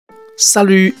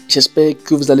Salut, j'espère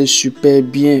que vous allez super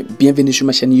bien. Bienvenue sur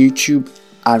ma chaîne YouTube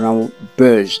Around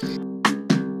Buzz.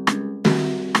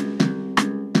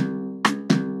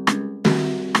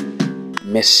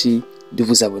 Merci de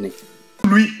vous abonner.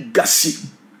 Lui, Gassier,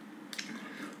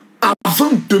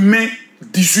 avant demain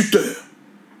 18 h,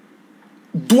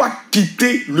 doit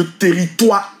quitter le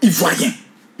territoire ivoirien.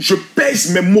 Je pèse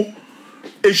mes mots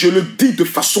et je le dis de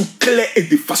façon claire et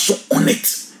de façon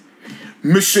honnête.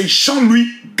 Monsieur Jean-Louis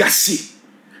Gassier,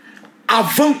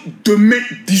 avant demain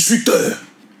 18 h,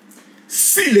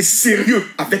 s'il est sérieux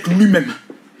avec lui-même,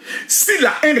 s'il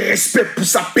a un respect pour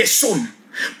sa personne,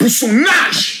 pour son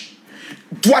âge,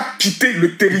 doit quitter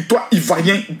le territoire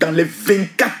ivoirien dans les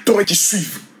 24 heures qui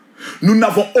suivent. Nous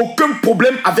n'avons aucun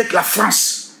problème avec la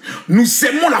France. Nous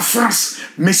aimons la France,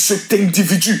 mais cet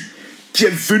individu qui est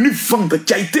venu vendre,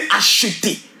 qui a été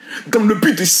acheté dans le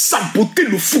but de saboter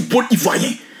le football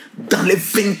ivoirien, dans les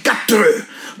 24 heures,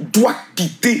 doit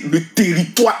quitter le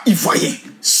territoire ivoirien.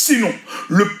 Sinon,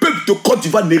 le peuple de Côte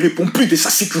d'Ivoire ne répond plus de sa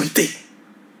sécurité.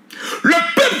 Le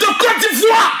peuple de Côte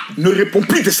d'Ivoire ne répond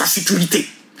plus de sa sécurité.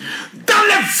 Dans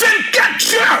les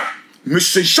 24 heures, M.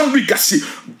 Jean-Louis Gassier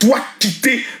doit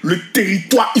quitter le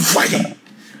territoire ivoirien.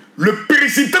 Le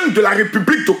président de la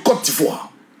République de Côte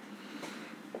d'Ivoire,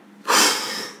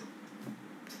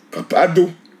 Papa Ado,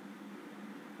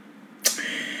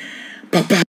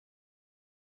 Papa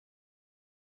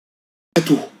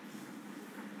Ado,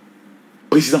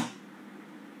 président.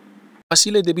 Voici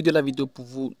le début de la vidéo pour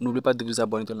vous. N'oubliez pas de vous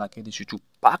abonner, de liker et surtout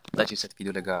partager cette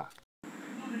vidéo, les gars.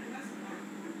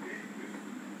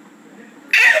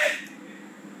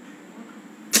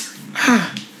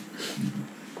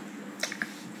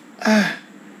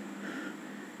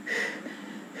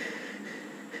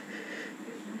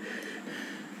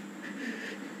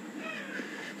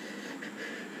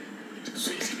 Je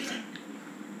suis éliminé.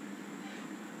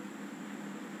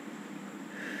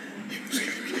 Ils nous ont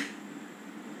éliminés.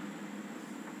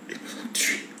 Ils nous ont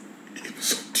tués. Ils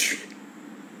nous ont tués.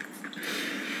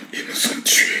 Ils nous ont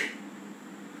tués.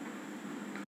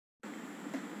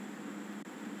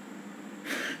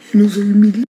 Ils nous ont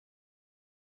humiliés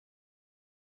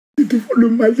devant le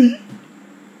Mali,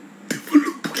 devant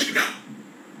le Burkina,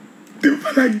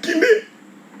 devant la Guinée,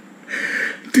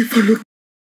 devant le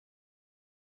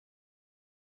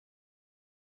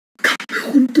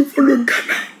Cameroun, devant le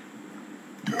Ghana.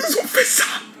 Ils nous ont fait ça.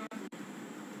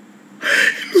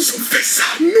 Ils nous ont fait ça,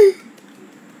 nous.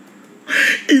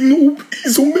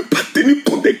 Ils ont même pas tenu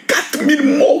compte des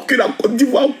 4000 morts que la Côte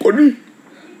d'Ivoire a connus.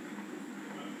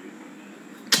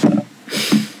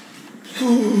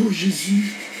 Oh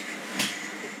Jésus.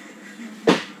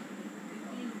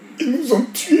 Ils nous ont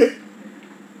tués.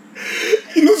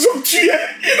 Ils nous ont tués.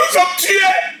 Ils nous ont tués.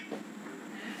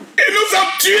 Ils nous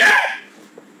ont tués.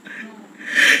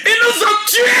 Ils nous ont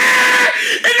tués.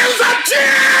 Ils nous ont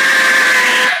tués.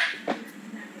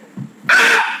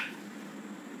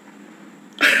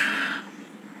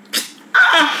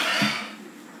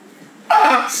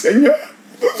 Seigneur,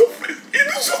 ils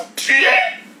nous ont tués.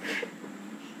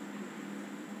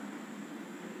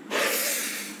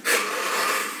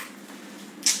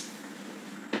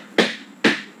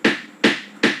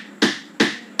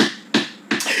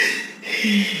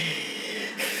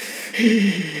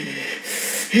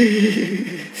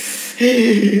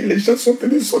 Les gens sont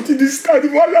venus sortir du stade,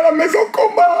 voilà la maison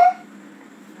combat.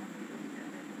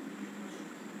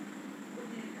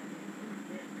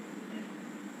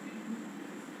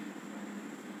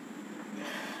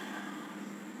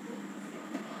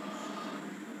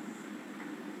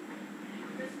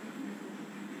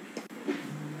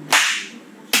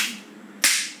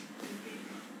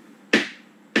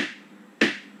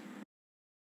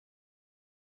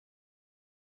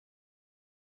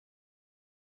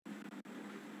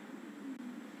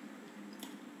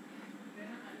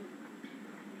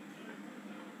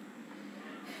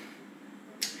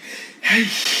 Aïe,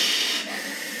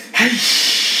 aïe,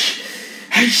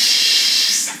 aïe,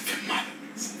 ça fait mal,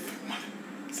 ça fait mal,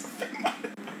 ça fait mal.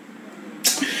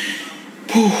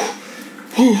 Pou,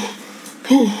 pou,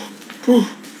 pou, pou,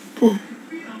 pou.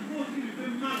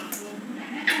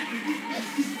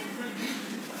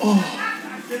 Oh,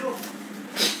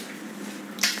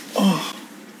 oh.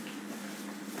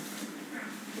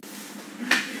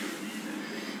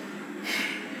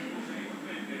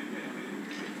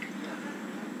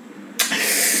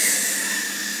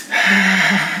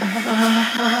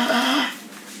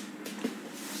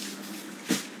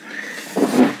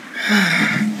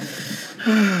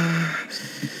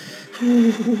 Ils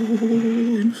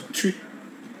nous ont tués.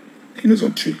 Ils nous ont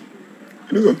tués.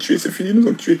 Ils nous ont tués, c'est fini, ils nous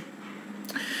ont tués.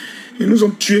 Ils nous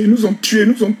ont tués, ils nous ont tués, ils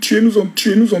nous ont tués, ils nous ont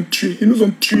tués, ils nous ont tués, ils nous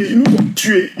ont tués, ils nous ont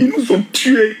tués, ils nous ont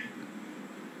tués.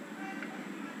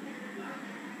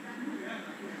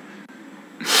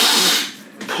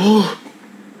 Oh.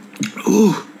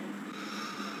 Oh.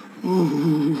 Oh.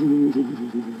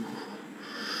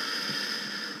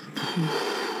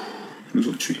 Ils nous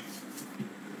ont tués.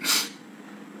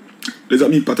 Les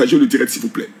amis, partagez le direct s'il vous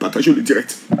plaît. Partagez le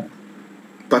direct.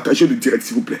 Partagez le direct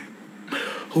s'il vous plaît.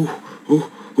 Oh, oh,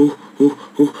 oh, oh, oh,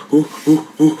 oh, oh, oh,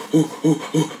 oh, oh, oh, oh, oh,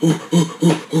 oh, oh,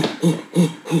 oh,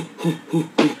 oh, oh, oh.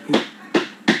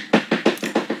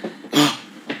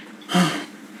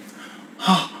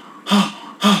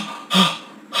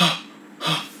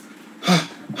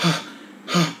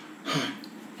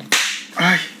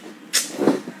 Aïe.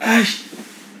 Aïe.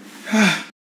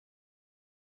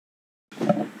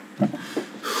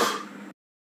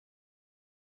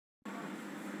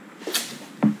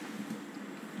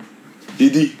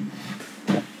 Il dit,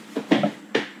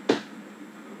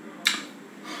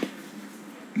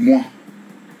 moi,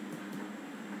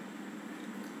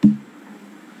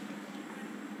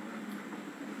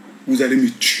 vous allez me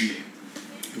tuer.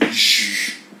 Je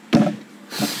juge.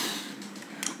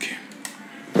 Ok.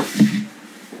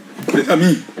 Les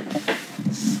amis,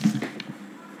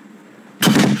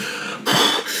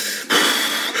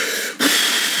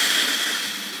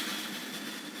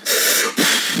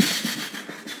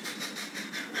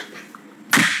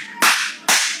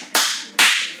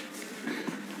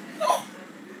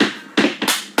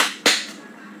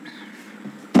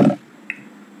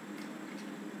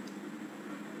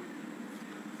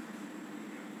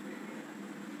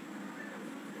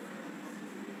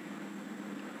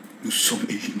 nous sommes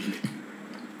éliminés.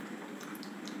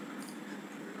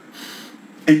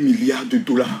 1 milliard de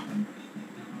dollars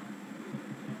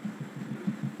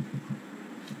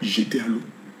jetés à l'eau.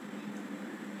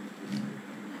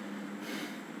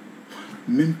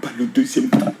 Même pas le deuxième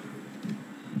temps.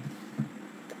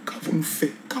 Qu'avons-nous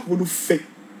fait? Qu'avons-nous fait?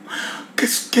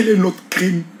 Quel est notre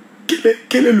crime?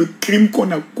 Quel est le crime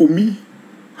qu'on a commis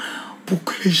pour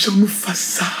que les gens nous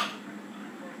fassent ça?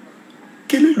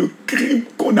 Quel est le crime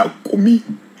qu'on a commis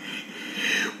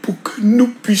pour que nous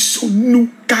puissions, nous,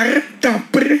 40 ans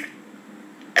après,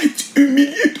 être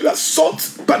humiliés de la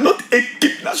sorte par notre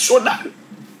équipe nationale?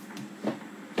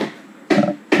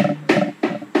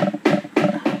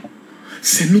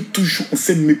 C'est nous toujours, on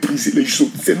sait mépriser les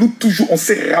autres. C'est nous toujours, on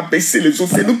sait rabaisser les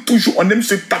autres. C'est nous toujours, on aime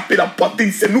se taper la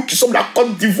poitrine. C'est nous qui sommes la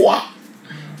Côte d'Ivoire.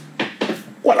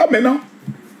 Voilà maintenant.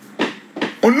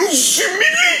 On nous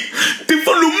humilie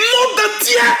devant le monde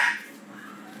entier.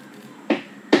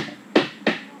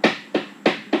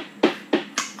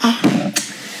 Ah,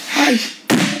 aïe.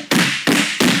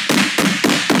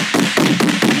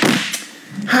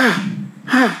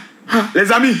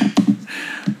 Les amis,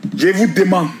 je vous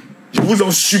demande, je vous en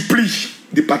supplie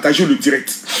de partager le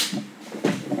direct.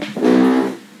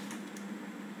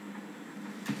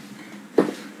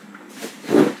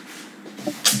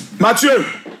 Mathieu,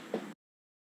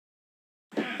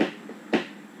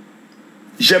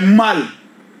 j'ai mal,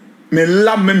 mais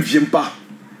là même ne vient pas.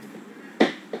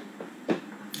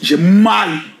 J'ai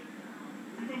mal.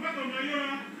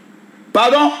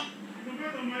 Pardon?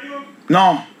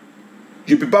 Non,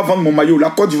 je ne peux pas vendre mon maillot.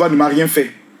 La Côte d'Ivoire ne m'a rien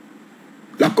fait.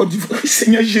 La Côte d'Ivoire,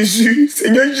 Seigneur Jésus,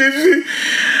 Seigneur Jésus.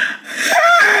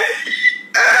 Aïe,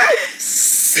 aïe,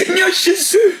 Seigneur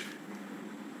Jésus.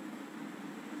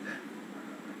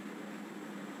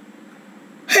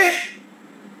 Hey.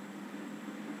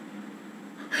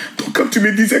 Donc quand tu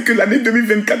me disais que l'année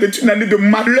 2024 est une année de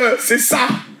malheur, c'est ça.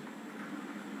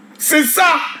 C'est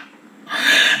ça.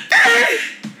 Hey.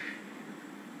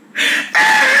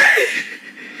 Hey.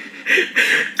 Hey,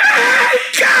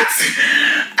 God.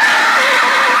 Hey.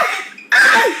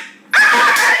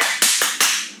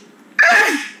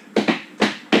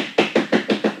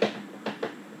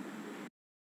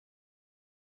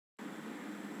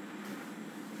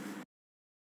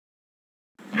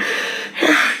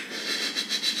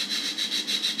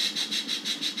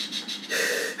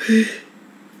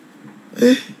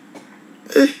 Hey.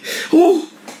 Oh,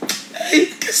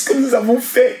 qu'est-ce que nous avons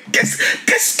fait? Qu'est-ce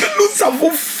que nous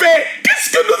avons fait? Qu'est-ce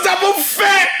que nous avons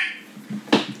fait?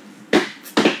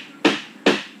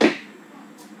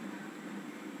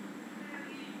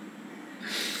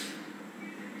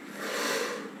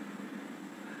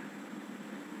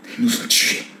 Ils nous ont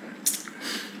tués.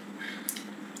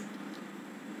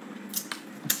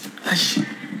 Aïe.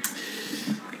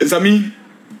 Les amis,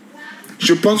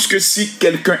 je pense que si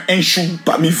quelqu'un un jour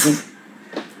parmi vous,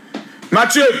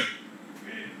 Mathieu,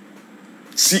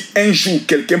 si un jour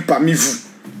quelqu'un parmi vous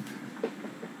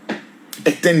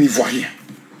est un Ivoirien,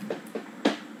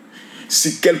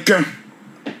 Si quelqu'un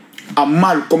a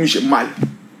mal comme j'ai mal,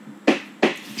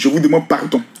 je vous demande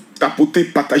pardon. Tapotez,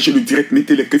 partagez le direct,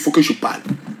 mettez les cœurs, il faut que je parle.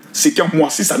 C'est qu'en moi,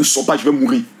 si ça ne sort pas, je vais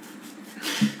mourir.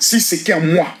 Si c'est qu'en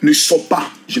moi ne sort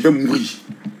pas, je vais mourir.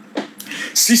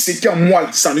 Si c'est qu'en moi,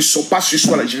 ça ne sort pas ce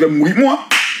soir-là, je vais mourir. Moi,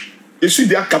 je suis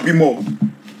déjà cabri mort.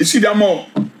 Je suis déjà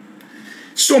mort.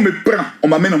 Si on me prend, on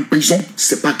m'amène en prison,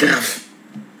 c'est pas grave.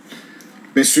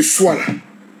 Mais ce soir-là, il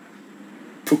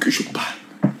faut que je parle.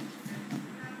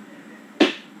 Il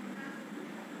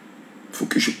faut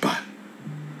que je parle.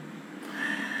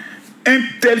 Un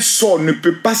tel sort ne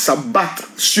peut pas s'abattre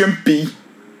sur un pays.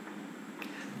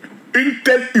 Une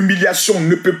telle humiliation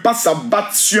ne peut pas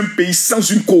s'abattre sur un pays sans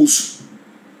une cause.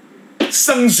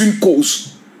 Sans une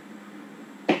cause.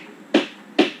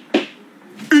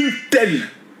 Une telle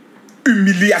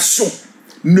humiliation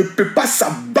ne peut pas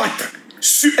s'abattre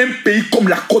sur un pays comme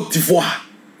la Côte d'Ivoire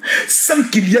sans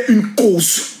qu'il y ait une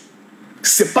cause.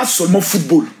 C'est pas seulement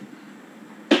football.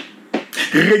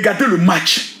 Regardez le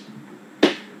match.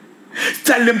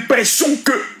 Tu as l'impression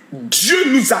que Dieu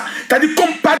nous a... C'est-à-dire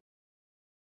comme pas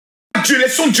Dieu,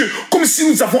 laissons Dieu. Comme si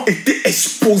nous avons été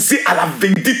exposés à la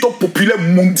vindicte populaire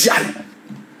mondiale.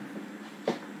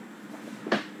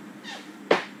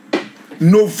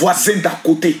 Nos voisins d'à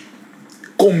côté,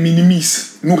 qu'on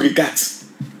minimise, nous regardent.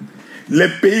 Les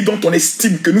pays dont on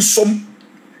estime que nous sommes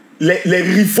les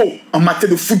rivaux en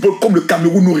matière de football, comme le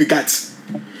Cameroun, nous regardent.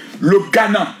 Le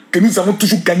Ghana, que nous avons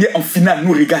toujours gagné en finale,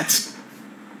 nous regarde.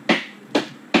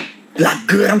 La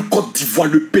grande Côte d'Ivoire,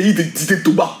 le pays de Didier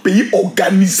Toba, pays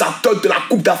organisateur de la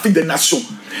Coupe d'Afrique des Nations.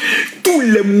 Tous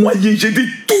les moyens, j'ai dit,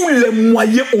 tous les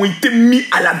moyens ont été mis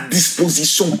à la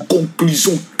disposition.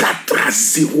 Conclusion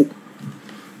 4-0.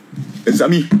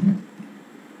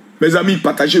 Mes amis,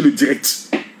 partagez le direct.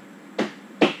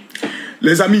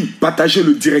 Les amis, partagez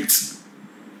le direct.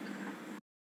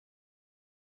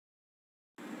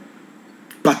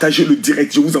 Partagez le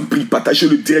direct, je vous en prie, partagez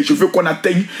le direct. Je veux qu'on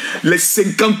atteigne les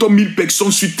 50 000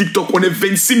 personnes sur TikTok. On est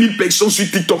 26 000 personnes sur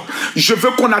TikTok. Je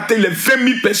veux qu'on atteigne les 20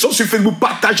 000 personnes sur Facebook.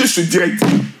 Partagez ce direct.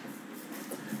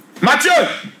 Mathieu!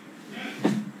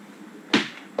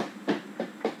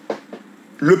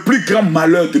 Le plus grand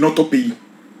malheur de notre pays.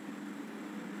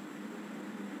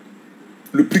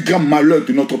 Le plus grand malheur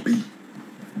de notre pays.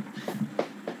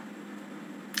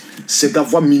 C'est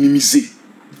d'avoir minimisé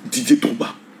Didier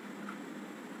Drogba.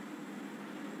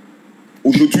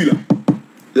 Aujourd'hui, là,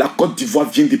 la Côte d'Ivoire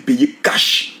vient de payer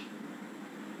cash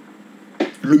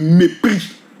le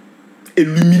mépris et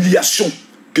l'humiliation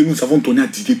que nous avons donné à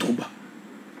Didier Drogba.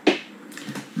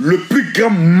 Le plus grand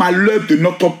malheur de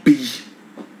notre pays,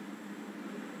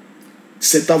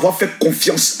 c'est d'avoir fait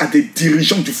confiance à des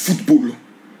dirigeants du football,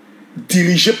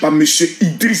 dirigés par M.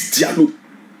 Idriss Diallo,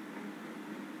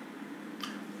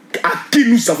 à qui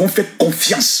nous avons fait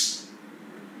confiance,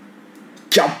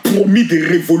 qui a promis de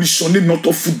révolutionner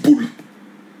notre football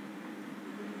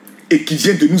et qui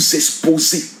vient de nous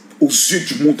exposer aux yeux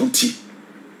du monde entier.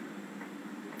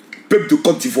 Peuple de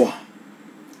Côte d'Ivoire,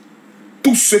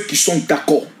 tous ceux qui sont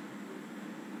d'accord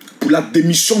pour la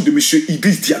démission de M.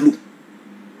 Idriss Diallo,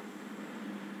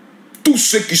 tous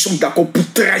ceux qui sont d'accord pour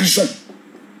trahison,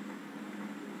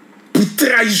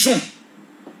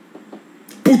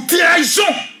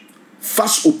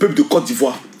 face au peuple de Côte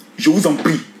d'Ivoire, je vous en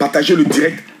prie, partagez le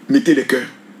direct, mettez les cœurs.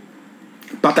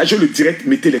 Partagez le direct,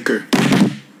 mettez les cœurs.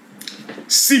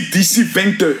 Si d'ici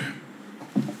 20 heures,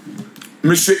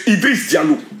 M. Idriss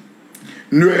Diallo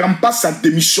ne rend pas sa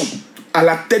démission à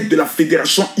la tête de la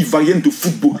Fédération ivoirienne de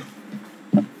football,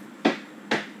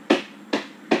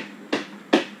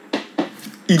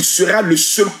 il sera le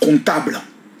seul comptable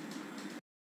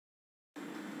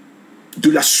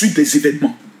de la suite des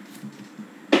événements.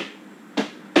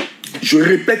 Je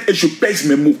répète et je pèse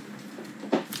mes mots.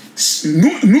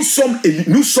 Nous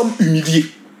sommes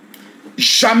humiliés.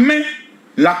 Jamais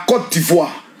la Côte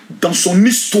d'Ivoire, dans son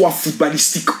histoire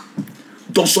footballistique,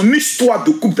 dans son histoire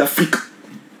de Coupe d'Afrique,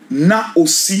 n'a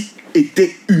aussi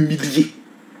été humiliée,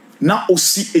 n'a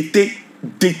aussi été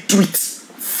détruite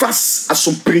face à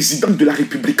son président de la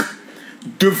République,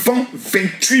 devant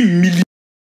 28 millions.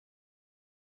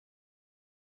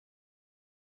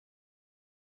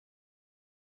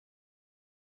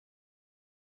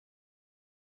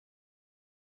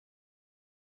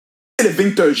 Les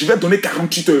 20 heures, je vais donner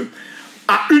 48 heures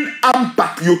à une âme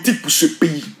patriotique pour ce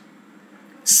pays.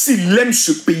 S'il aime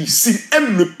ce pays, s'il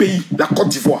aime le pays, la Côte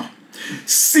d'Ivoire,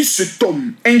 si cet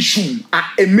homme un jour a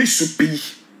aimé ce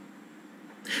pays,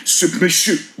 ce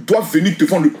monsieur doit venir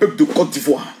devant le peuple de Côte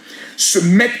d'Ivoire, se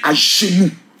mettre à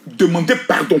genoux, demander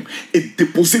pardon et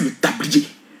déposer le tablier.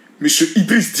 Monsieur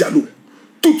Idriss Diallo,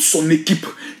 toute son équipe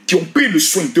qui ont pris le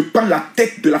soin de prendre la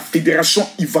tête de la Fédération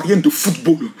ivoirienne de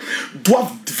football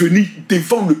doivent venir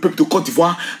devant le peuple de Côte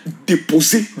d'Ivoire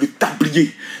déposer le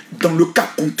tablier. Dans le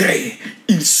cas contraire,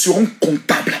 ils seront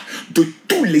comptables de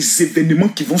tous les événements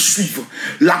qui vont suivre.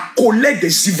 La colère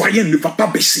des Ivoiriens ne va pas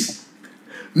baisser.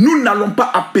 Nous n'allons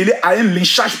pas appeler à un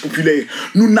lynchage populaire.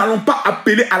 Nous n'allons pas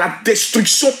appeler à la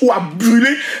destruction ou à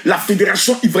brûler la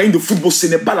Fédération ivoirienne de football. Ce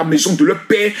n'est pas la maison de leur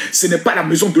père, ce n'est pas la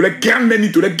maison de leur grand-mère ni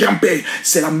de leur grand-père.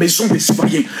 C'est la maison des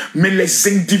Ivoiriens. Mais les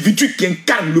individus qui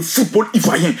incarnent le football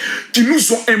ivoirien, qui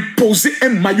nous ont imposé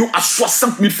un maillot à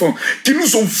 60 000 francs, qui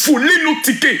nous ont volé nos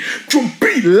tickets, qui ont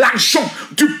pris l'argent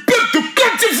du peuple de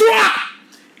Côte d'Ivoire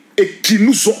et qui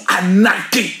nous ont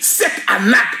arnaqués. Cette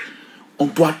arnaque, on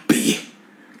doit payer.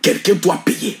 Quelqu'un doit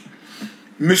payer.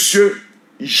 Monsieur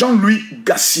Jean-Louis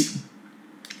Gassier,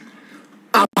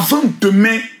 avant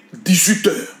demain 18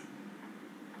 h,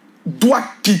 doit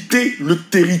quitter le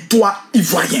territoire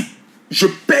ivoirien. Je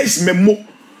pèse mes mots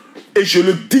et je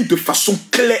le dis de façon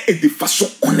claire et de façon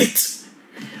honnête.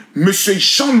 Monsieur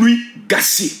Jean-Louis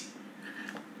Gassier,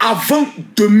 avant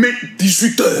demain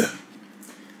 18 h,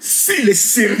 s'il est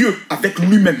sérieux avec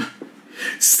lui-même,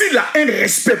 s'il a un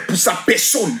respect pour sa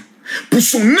personne, pour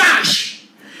son âge,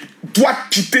 doit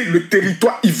quitter le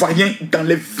territoire ivoirien dans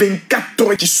les 24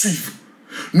 heures qui suivent.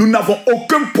 Nous n'avons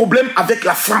aucun problème avec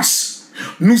la France.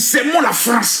 Nous aimons la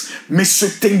France. Mais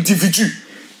cet individu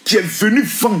qui est venu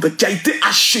vendre, qui a été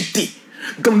acheté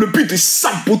dans le but de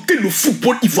saboter le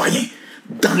football ivoirien,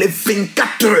 dans les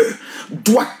 24 heures,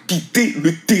 doit quitter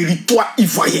le territoire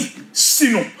ivoirien.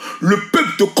 Sinon, le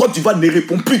peuple de Côte d'Ivoire ne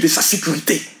répond plus de sa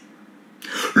sécurité.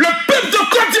 Le peuple de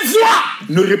Côte d'Ivoire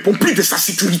ne répond plus de sa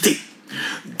sécurité.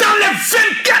 Dans les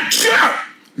 24 heures,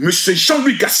 M.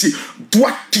 Jean-Louis Gassier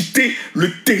doit quitter le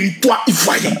territoire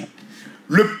ivoirien.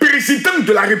 Le président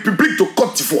de la République de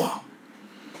Côte d'Ivoire,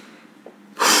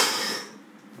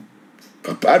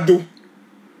 Papa Ado,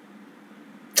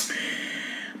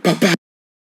 Papa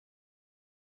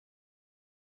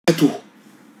Ado,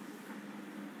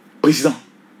 président,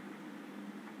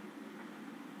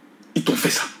 ils t'ont fait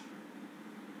ça.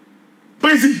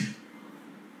 Président,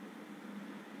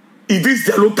 Idriss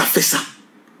Diallo t'a fait ça.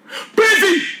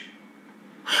 Président,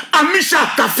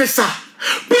 Amisha t'a fait ça.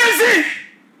 Président,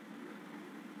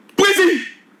 président,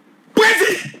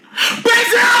 président,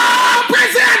 président,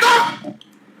 président,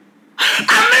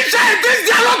 Amisha et Idriss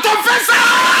Diallo t'ont fait ça.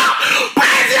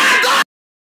 Président,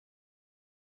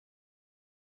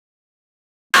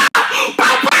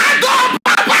 Papa Ado,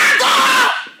 Papa Ado,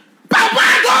 Papa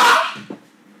Ado.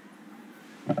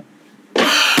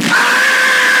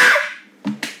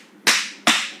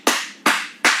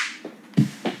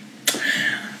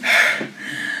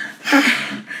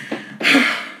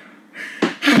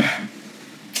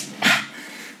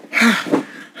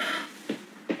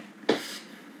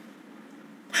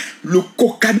 Le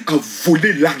Cocan a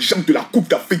volé l'argent de la Coupe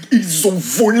d'Afrique. Ils ont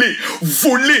volé,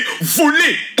 volé,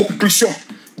 volé. Conclusion,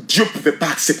 Dieu ne pouvait pas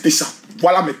accepter ça.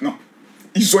 Voilà maintenant.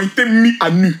 Ils ont été mis à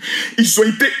nu. Ils ont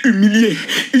été humiliés.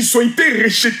 Ils ont été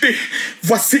rejetés.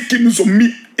 Voici qu'ils nous ont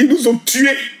mis. Ils nous ont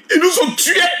tués. Ils nous ont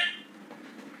tués.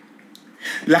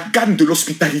 La canne de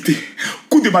l'hospitalité.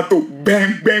 Coup de bateau.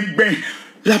 Ben, ben, ben.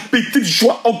 La petite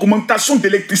joie, augmentation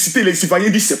d'électricité. Les Ivoiriens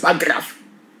disent c'est pas grave.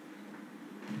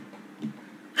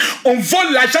 On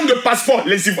vole l'argent de passeport.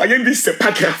 Les Ivoiriens disent c'est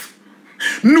pas grave.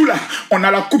 Nous là, on a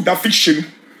la Coupe d'Afrique chez nous.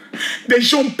 Des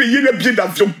gens ont payé le billet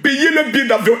d'avion.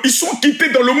 Ils sont quittés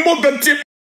dans le monde entier.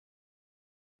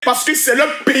 Parce que c'est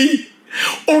leur pays.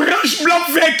 Orange, blanc,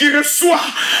 vert qui reçoit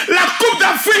la Coupe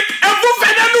d'Afrique. Et vous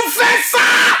venez nous faire ça.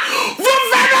 Vous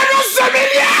venez nous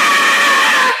humilier.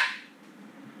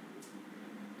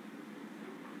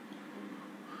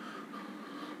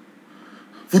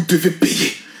 Vous devez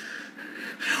payer.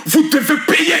 Vous devez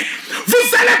payer. Vous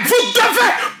devez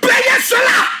payer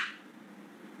cela.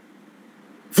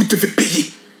 Vous devez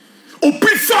payer. Au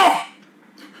plus fort.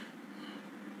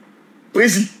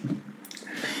 Président,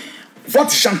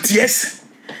 votre gentillesse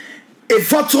et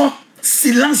votre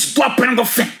silence doit prendre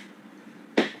fin.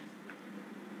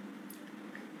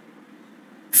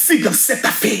 Si dans cette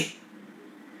affaire,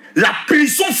 la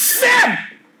prison ferme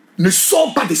ne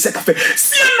sort pas de cette affaire,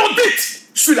 si un audit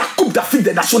sur la Coupe d'Afrique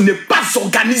des Nations n'est pas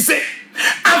organisé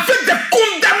avec des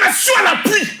condamnations à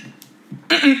l'appui,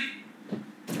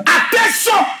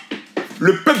 attention,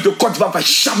 le peuple de Côte d'Ivoire ne va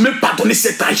jamais pardonner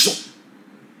cette trahison.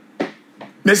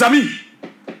 Mes amis,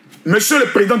 monsieur le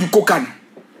président du COCAN,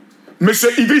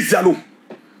 monsieur Idriss Diallo,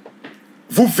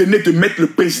 vous venez de mettre le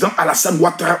président Alassane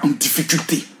Ouattara en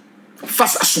difficulté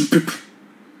face à son peuple.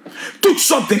 Toutes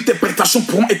sortes d'interprétations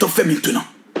pourront être faites maintenant.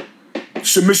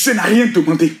 Ce monsieur n'a rien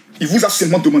demandé. Il vous a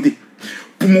seulement demandé.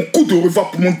 Pour mon coup de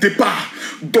revoir, pour mon départ,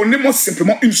 donnez-moi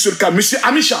simplement une seule carte. Monsieur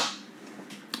Amicha,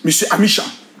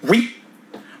 oui.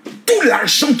 Tout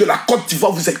l'argent de la Côte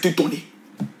d'Ivoire vous a été donné.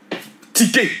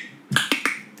 Ticket,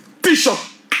 t-shirt,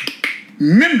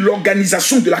 même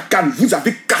l'organisation de la CAN, vous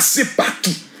avez cassé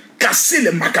partout. Cassé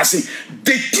les magasins,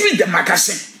 détruit des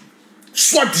magasins.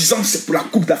 Soi-disant, c'est pour la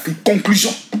Coupe d'Afrique.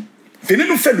 Conclusion. Venez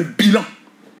nous faire le bilan.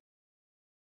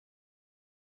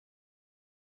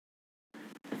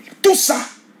 Tout ça,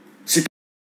 c'était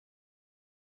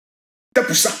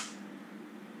pour ça.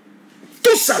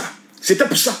 Tout ça, là, c'était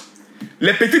pour ça.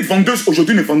 Les petites vendeuses,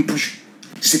 aujourd'hui, ne vendent plus.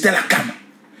 C'était la CAN.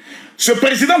 Ce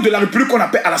président de la République qu'on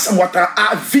appelle Alassane Ouattara,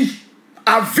 à vie,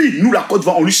 nous, la Côte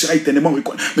d'Ivoire, on lui sera éternellement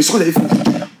reconnaissant. Mais ce que vous avez fait,